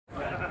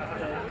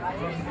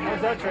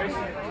that, Trace?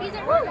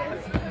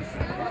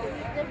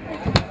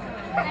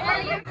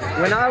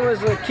 When I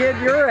was a kid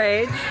your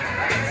age,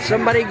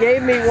 somebody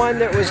gave me one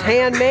that was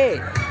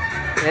handmade.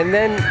 And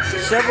then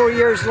several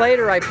years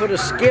later, I put a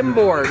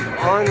skimboard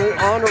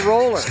on a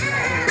roller.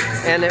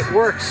 And it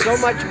worked so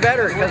much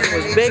better because it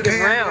was big and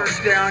round.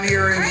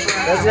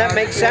 Doesn't that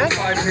make sense?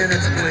 5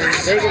 minutes,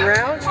 please. Big and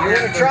round? You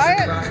want to try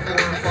it? About 4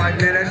 or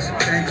 5 minutes.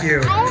 Thank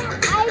you.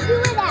 I do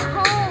it at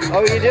home.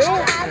 Oh, you do?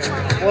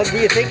 Well, do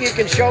you think you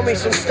can show me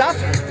some stuff?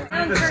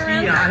 The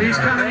ski on. He's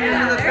coming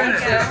into the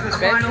finish. That's the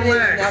final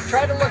leg. Now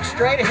try to look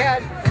straight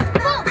ahead.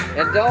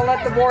 And don't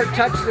let the board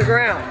touch the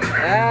ground.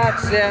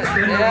 That's it.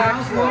 In the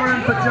Ralph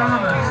Lauren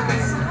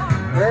pajamas.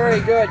 Very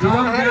good. You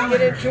know how to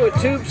get into a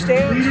tube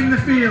stand? Leading the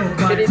field.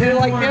 Can you do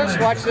like this?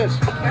 Watch this.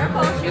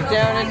 Get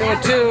down into a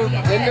tube.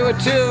 Into a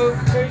tube.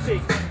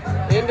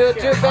 Into a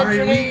tube. Bend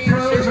your knees.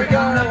 Pros are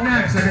coming up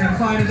next. They're going to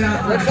fight it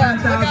out for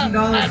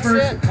 $10,000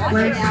 first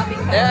place.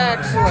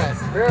 Excellent.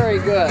 Very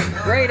good.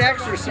 Great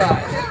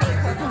exercise.